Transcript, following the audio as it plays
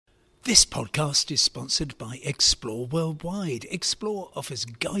This podcast is sponsored by Explore Worldwide. Explore offers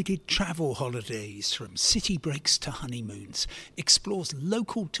guided travel holidays from city breaks to honeymoons. Explore's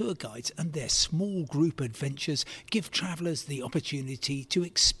local tour guides and their small group adventures give travellers the opportunity to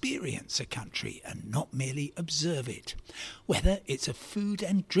experience a country and not merely observe it. Whether it's a food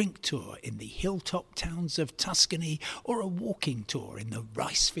and drink tour in the hilltop towns of Tuscany or a walking tour in the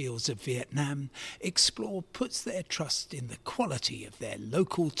rice fields of Vietnam, Explore puts their trust in the quality of their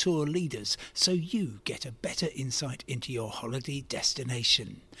local tour leaders so you get a better insight into your holiday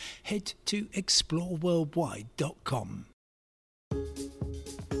destination. Head to exploreworldwide.com.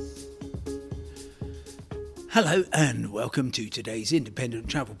 Hello and welcome to today's Independent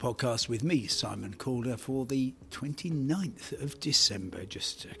Travel Podcast with me, Simon Calder, for the 29th of December.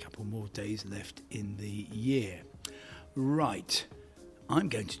 Just a couple more days left in the year. Right, I'm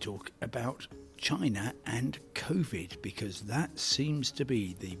going to talk about China and COVID because that seems to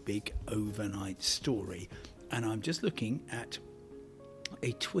be the big overnight story. And I'm just looking at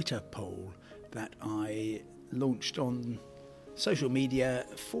a Twitter poll that I launched on social media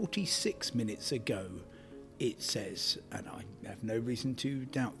 46 minutes ago. It says, and I have no reason to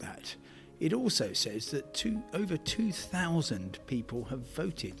doubt that, it also says that over 2,000 people have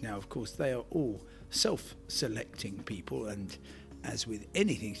voted. Now, of course, they are all self-selecting people, and as with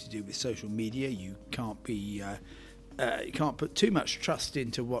anything to do with social media, you can't put too much trust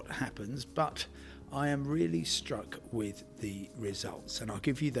into what happens, but I am really struck with the results, and I'll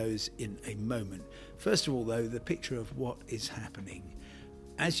give you those in a moment. First of all, though, the picture of what is happening.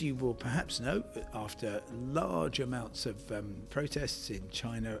 As you will perhaps know, after large amounts of protests in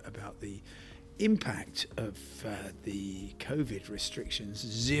China about the impact of the COVID restrictions,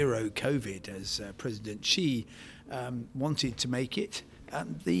 zero COVID as President Xi wanted to make it,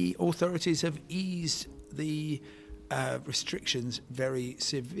 the authorities have eased the restrictions very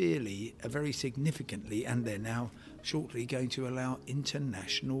severely, very significantly, and they're now shortly going to allow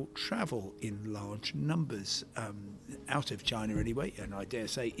international travel in large numbers out of China anyway, and I dare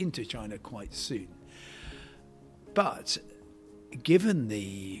say into China quite soon. But given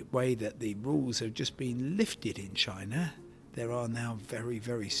the way that the rules have just been lifted in China, there are now very,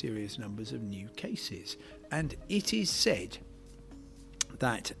 very serious numbers of new cases. And it is said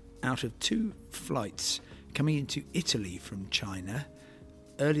that out of 2 flights coming into Italy from China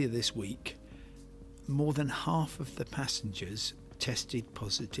earlier this week, more than half of the passengers tested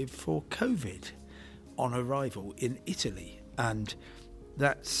positive for COVID on arrival in Italy. And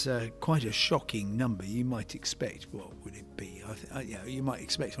that's quite a shocking number. You might expect, what would it be? You might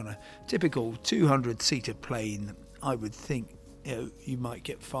expect on a typical 200-seater plane, I would think you might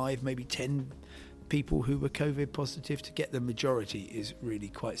get 5, maybe 10 people who were COVID positive. To get the majority is really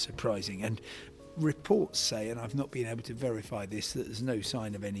quite surprising. And reports say, and I've not been able to verify this, that there's no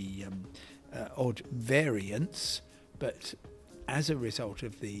sign of any odd variants, but as a result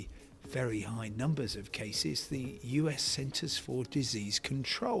of the very high numbers of cases, the US Centers for Disease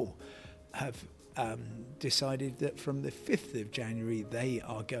Control have decided that from the 5th of January they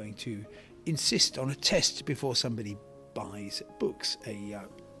are going to insist on a test before somebody books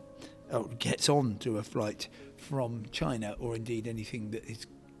or gets on to a flight from China, or indeed anything that is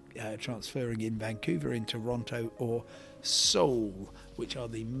transferring in Vancouver, in Toronto or Seoul, which are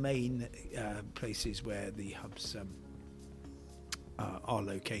the main places where the hubs are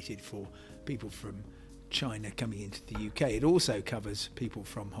located for people from China coming into the UK. It also covers people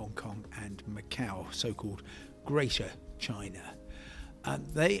from Hong Kong and Macau, so-called Greater China.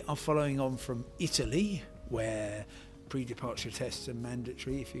 They are following on from Italy, where pre-departure tests are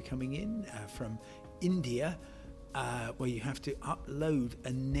mandatory if you're coming in, from India, where you have to upload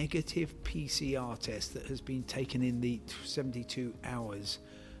a negative PCR test that has been taken in the 72 hours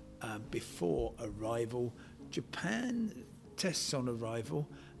before arrival. Japan tests on arrival,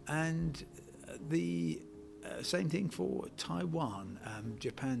 and the same thing for Taiwan.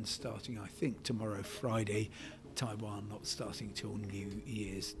 Japan starting, I think, tomorrow, Friday. Taiwan not starting till New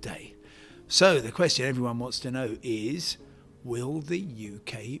Year's Day. So the question everyone wants to know is, will the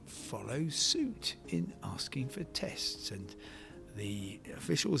UK follow suit in asking for tests? And the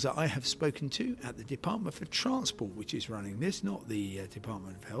officials that I have spoken to at the Department for Transport, which is running this, not the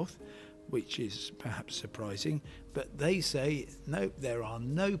Department of Health, which is perhaps surprising, but they say, no, there are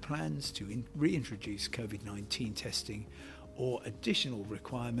no plans to reintroduce COVID-19 testing or additional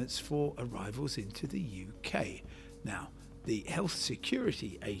requirements for arrivals into the UK. Now, the Health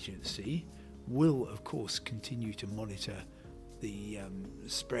Security Agency will, of course, continue to monitor the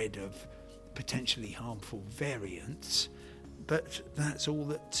spread of potentially harmful variants, but that's all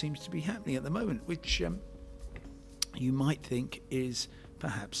that seems to be happening at the moment, which you might think is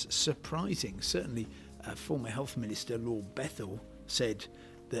perhaps surprising. Certainly, former Health Minister Lord Bethell said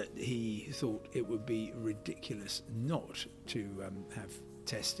that he thought it would be ridiculous not to have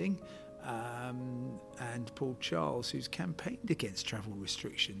testing. And Paul Charles, who's campaigned against travel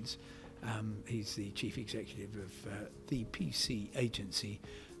restrictions, he's the chief executive of the PC agency,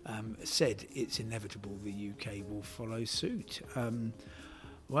 said it's inevitable the UK will follow suit.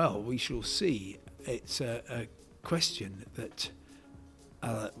 Well, we shall see. It's a question that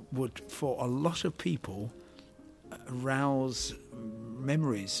would, for a lot of people, rouse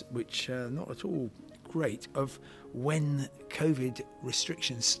memories which are not at all great of when COVID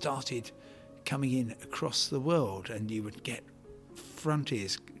restrictions started coming in across the world, and you would get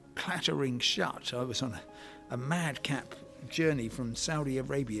frontiers clattering shut. I was on a madcap journey from Saudi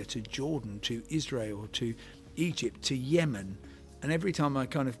Arabia to Jordan to Israel to Egypt to Yemen, and every time I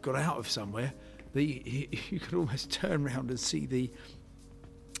kind of got out of somewhere, you could almost turn around and see the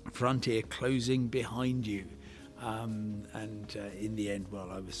frontier closing behind you. In the end, well,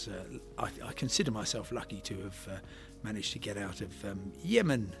 I consider myself lucky to have managed to get out of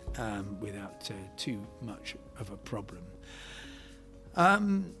Yemen without too much of a problem.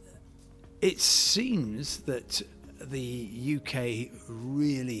 It seems that the UK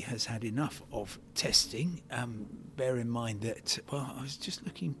really has had enough of testing. Bear in mind that, well, I was just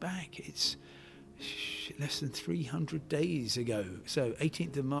looking back, it's less than 300 days ago, so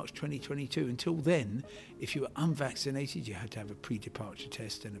 18th of March 2022. Until then, if you were unvaccinated, you had to have a pre-departure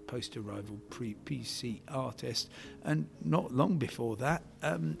test and a post-arrival PCR test, and not long before that,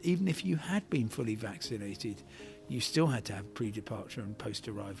 even if you had been fully vaccinated, you still had to have pre-departure and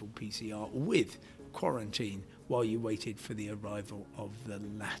post-arrival PCR with quarantine while you waited for the arrival of the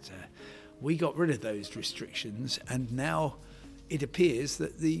latter. We got rid of those restrictions, and now it appears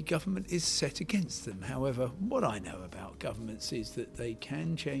that the government is set against them. However, what I know about governments is that they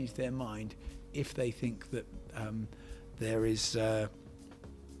can change their mind if they think that there is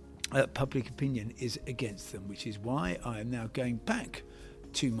public opinion is against them, which is why I am now going back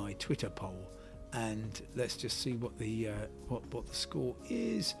to my Twitter poll, and let's just see what the score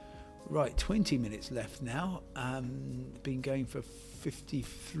is. Right, 20 minutes left now. Been going for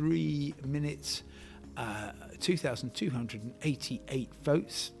 53 minutes. 2,288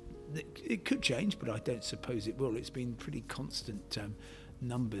 votes. It could change, but I don't suppose it will. It's been pretty constant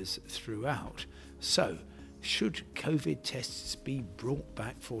numbers throughout. So, should COVID tests be brought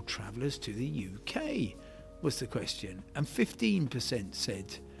back for travellers to the UK, was the question. And 15%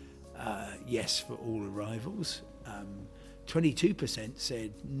 said yes for all arrivals. 22%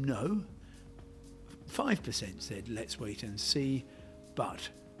 said no. 5% said let's wait and see. But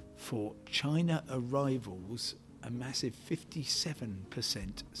for China arrivals, a massive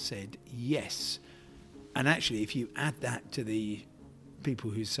 57% said yes. And actually, if you add that to the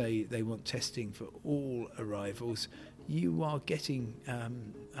people who say they want testing for all arrivals, you are getting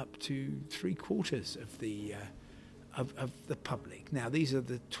up to 3/4 of the public. Now, these are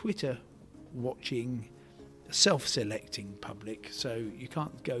the Twitter-watching, self-selecting public, so you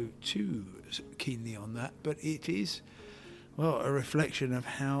can't go too keenly on that, but it is, well, a reflection of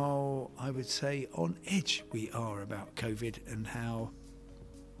how, I would say, on edge we are about COVID, and how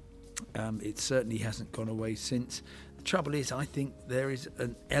it certainly hasn't gone away since. The trouble is, I think there is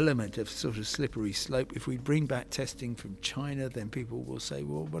an element of sort of slippery slope. If we bring back testing from China, then people will say,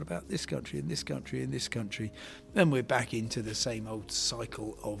 well, what about this country and this country and this country? Then we're back into the same old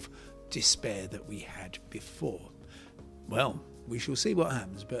cycle of despair that we had before. Well, we shall see what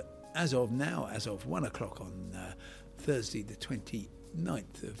happens, but as of now, as of 1 o'clock on Thursday the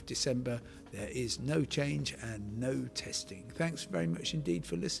 29th of December, there is no change and no testing. Thanks very much indeed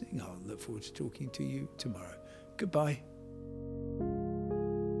for listening. I'll look forward to talking to you tomorrow. Goodbye.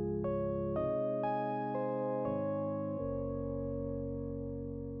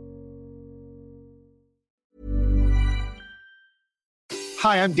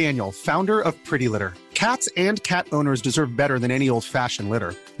 Hi, I'm Daniel, founder of Pretty Litter. Cats and cat owners deserve better than any old-fashioned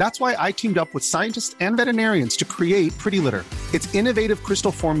litter. That's why I teamed up with scientists and veterinarians to create Pretty Litter. Its innovative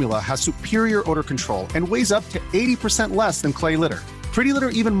crystal formula has superior odor control and weighs up to 80% less than clay litter. Pretty Litter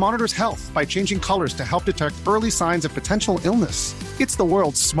even monitors health by changing colors to help detect early signs of potential illness. It's the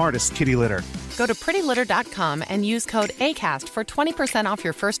world's smartest kitty litter. Go to prettylitter.com and use code ACAST for 20% off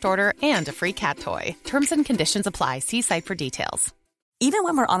your first order and a free cat toy. Terms and conditions apply. See site for details. Even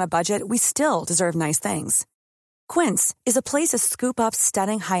when we're on a budget, we still deserve nice things. Quince is a place to scoop up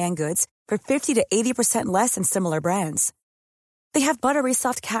stunning high-end goods for 50 to 80% less than similar brands. They have buttery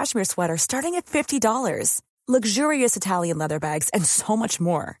soft cashmere sweaters starting at $50, luxurious Italian leather bags, and so much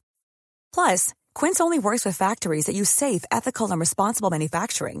more. Plus, Quince only works with factories that use safe, ethical, and responsible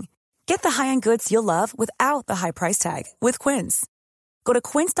manufacturing. Get the high-end goods you'll love without the high price tag with Quince. Go to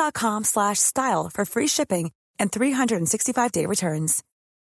quince.com/style for free shipping and 365-day returns.